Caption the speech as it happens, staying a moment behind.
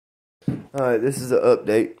Alright, this is an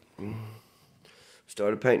update.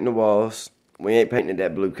 Started painting the walls. We ain't painting it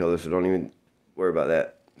that blue color, so don't even worry about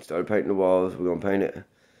that. Started painting the walls. We're gonna paint it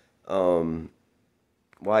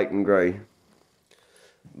white and gray.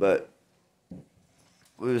 But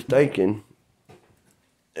we was thinking,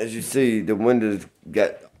 as you see, the windows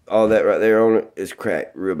got all that right there on it. It's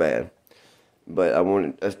cracked real bad. But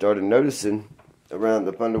I started noticing around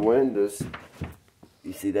the front of the windows.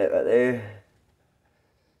 You see that right there?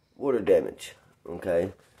 Water damage.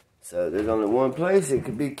 Okay. So there's only one place it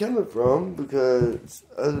could be coming from, because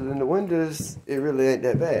other than the windows, it really ain't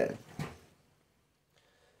that bad.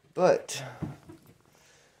 But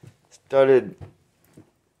started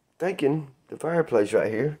thinking the fireplace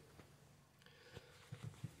right here.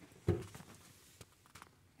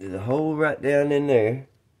 There's a hole right down in there.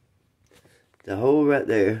 The hole right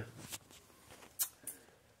there.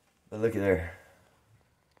 But look at there.